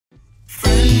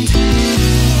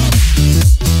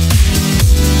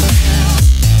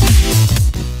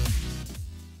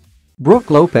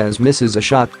Brook Lopez misses a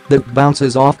shot that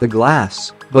bounces off the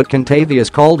glass, but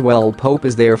Kentavious Caldwell-Pope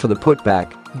is there for the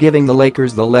putback, giving the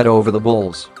Lakers the lead over the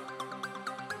Bulls.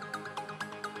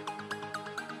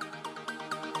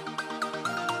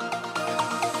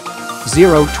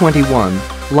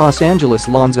 .21 Los Angeles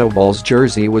Lonzo Ball's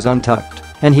jersey was untucked,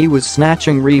 and he was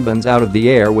snatching rebounds out of the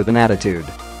air with an attitude.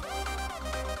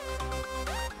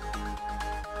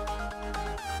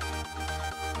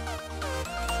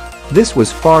 This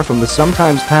was far from the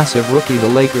sometimes passive rookie the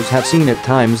Lakers have seen at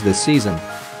times this season.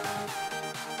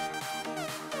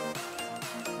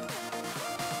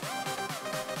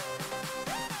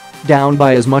 Down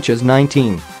by as much as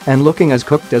 19 and looking as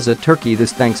cooked as a turkey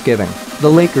this Thanksgiving, the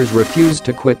Lakers refused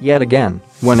to quit yet again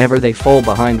whenever they fall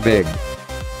behind big.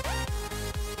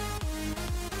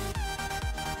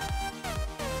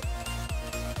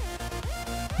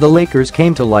 The Lakers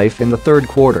came to life in the third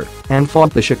quarter and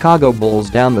fought the Chicago Bulls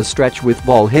down the stretch with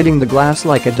Ball hitting the glass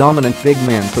like a dominant big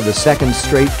man for the second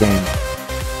straight game.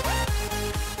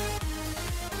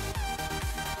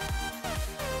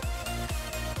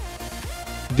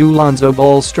 Do Lonzo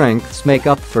Ball's strengths make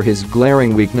up for his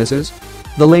glaring weaknesses?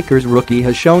 The Lakers rookie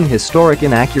has shown historic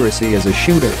inaccuracy as a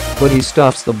shooter, but he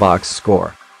stuffs the box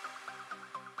score.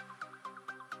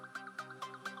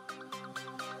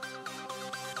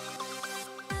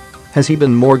 Has he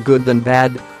been more good than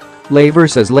bad?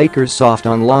 LaVar says Lakers soft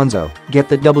on Lonzo, get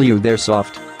the W there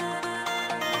soft.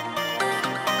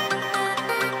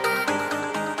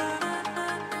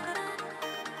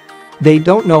 They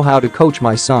don't know how to coach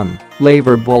my son,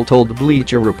 LaVar Ball told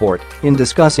Bleacher Report in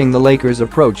discussing the Lakers'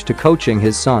 approach to coaching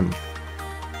his son.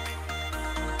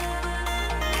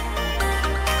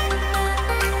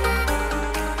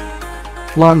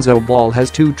 Lonzo Ball has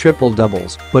 2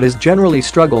 triple-doubles but has generally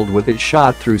struggled with his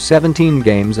shot through 17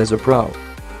 games as a pro.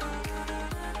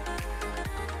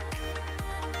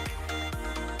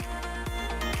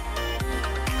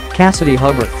 Cassidy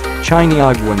Hubbarth, Chiney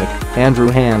Ogwumike,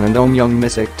 Han and Ohm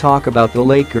Youngmisuk talk about the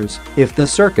Lakers if the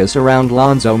circus around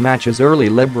Lonzo matches early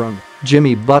LeBron,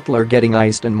 Jimmy Butler getting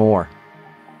iced and more.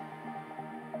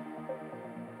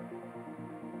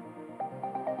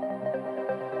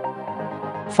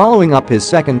 Following up his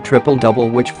second triple-double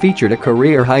which featured a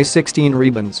career-high 16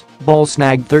 rebounds, Ball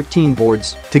snagged 13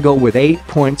 boards to go with 8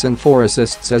 points and 4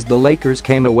 assists as the Lakers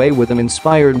came away with an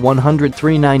inspired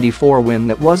 103-94 win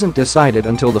that wasn't decided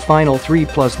until the final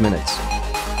 3+ minutes.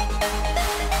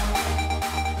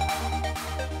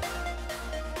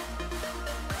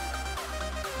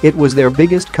 It was their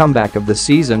biggest comeback of the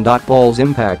season. Ball's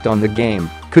impact on the game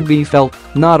could be felt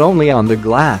not only on the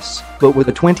glass, but with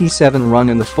a 27 run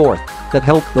in the fourth that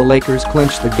helped the Lakers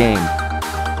clinch the game.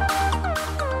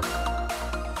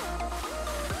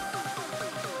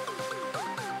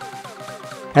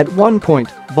 At one point,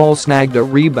 Ball snagged a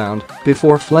rebound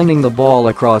before flinging the ball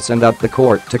across and up the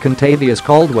court to Kentavious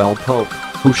Caldwell-Pope,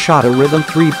 who shot a rhythm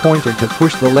three-pointer to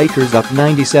push the Lakers up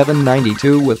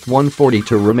 97-92 with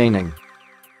 1:42 remaining.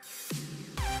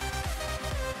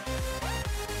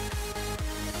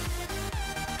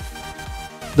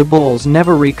 The Bulls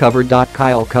never recovered.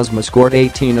 Kyle Kuzma scored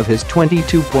 18 of his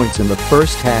 22 points in the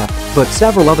first half, but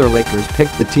several other Lakers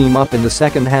picked the team up in the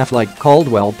second half like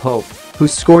Caldwell-Pope, who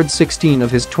scored 16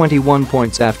 of his 21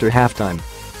 points after halftime.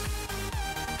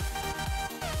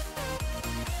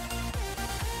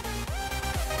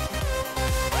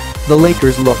 The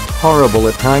Lakers looked horrible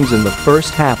at times in the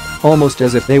first half, almost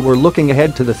as if they were looking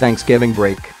ahead to the Thanksgiving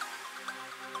break.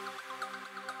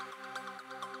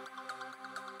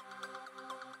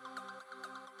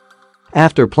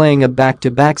 After playing a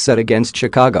back-to-back set against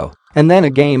Chicago and then a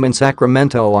game in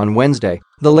Sacramento on Wednesday,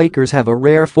 the Lakers have a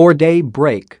rare 4-day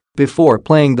break before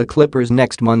playing the Clippers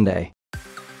next Monday.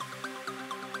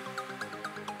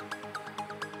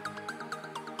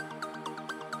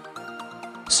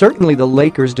 Certainly the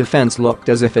Lakers' defense looked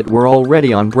as if it were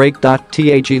already on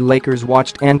break.The. Lakers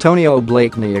watched Antonio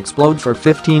Blakeney explode for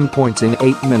 15 points in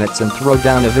 8 minutes and throw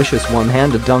down a vicious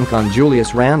one-handed dunk on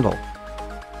Julius Randle.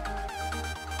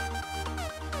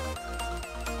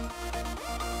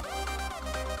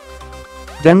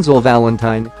 Denzel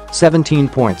Valentine, 17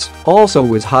 points, also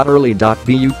was hot early.But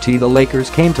the Lakers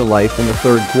came to life in the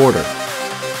third quarter.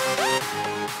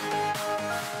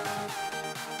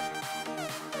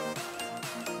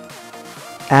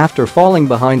 After falling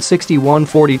behind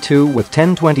 61-42 with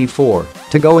 10:24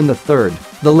 to go in the third,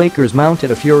 the Lakers mounted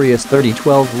a furious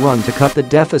 30-12 run to cut the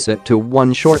deficit to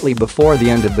 1 shortly before the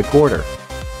end of the quarter.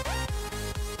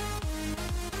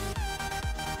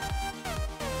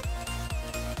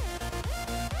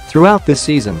 Throughout this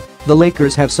season, the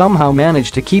Lakers have somehow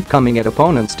managed to keep coming at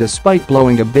opponents despite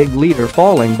blowing a big lead or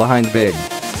falling behind big.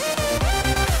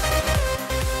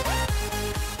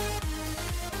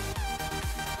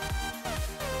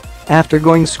 After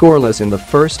going scoreless in the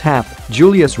first half,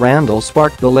 Julius Randle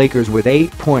sparked the Lakers with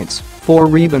 8 points, 4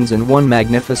 rebounds and 1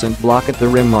 magnificent block at the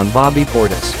rim on Bobby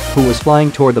Portis, who was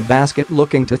flying toward the basket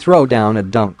looking to throw down a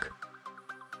dunk.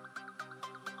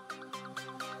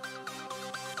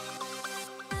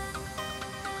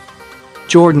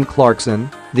 Jordan Clarkson,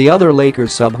 the other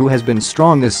Lakers sub who has been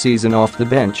strong this season off the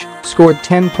bench, scored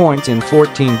 10 points in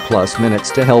 14-plus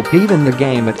minutes to help even the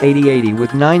game at 80-80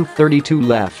 with 9:32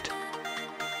 left.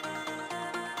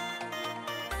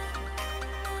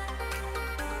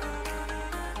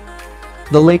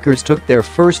 The Lakers took their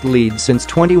first lead since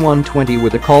 21-20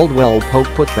 with a Caldwell-Pope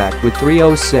putback with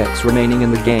 3:06 remaining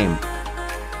in the game.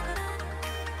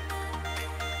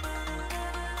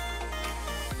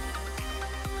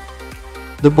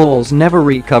 The Bulls never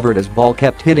recovered as Ball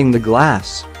kept hitting the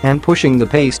glass and pushing the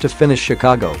pace to finish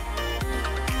Chicago.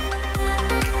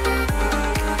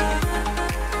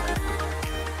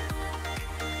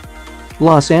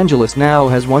 Los Angeles now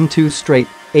has won 2 straight,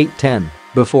 8-10,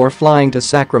 before flying to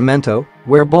Sacramento,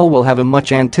 where Ball will have a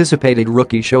much-anticipated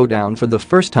rookie showdown for the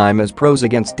first time as pros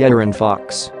against De'Aaron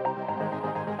Fox.